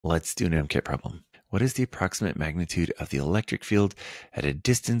Let's do an MCAT problem. What is the approximate magnitude of the electric field at a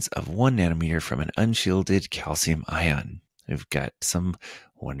distance of 1 nanometer from an unshielded calcium ion? We've got some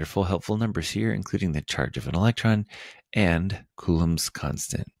wonderful, helpful numbers here, including the charge of an electron and Coulomb's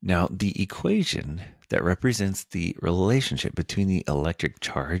constant. Now, the equation that represents the relationship between the electric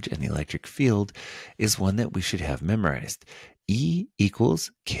charge and the electric field is one that we should have memorized. E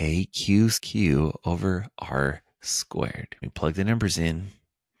equals K Q over R squared. We plug the numbers in.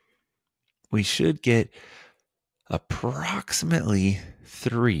 We should get approximately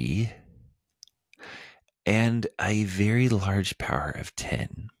 3 and a very large power of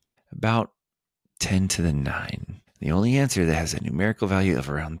 10, about 10 to the 9. The only answer that has a numerical value of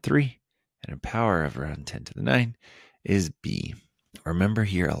around 3 and a power of around 10 to the 9 is B. Remember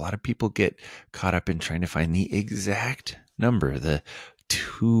here, a lot of people get caught up in trying to find the exact number, the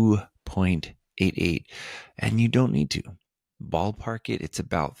 2.88, and you don't need to. Ballpark it, it's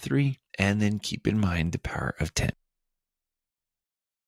about 3, and then keep in mind the power of 10.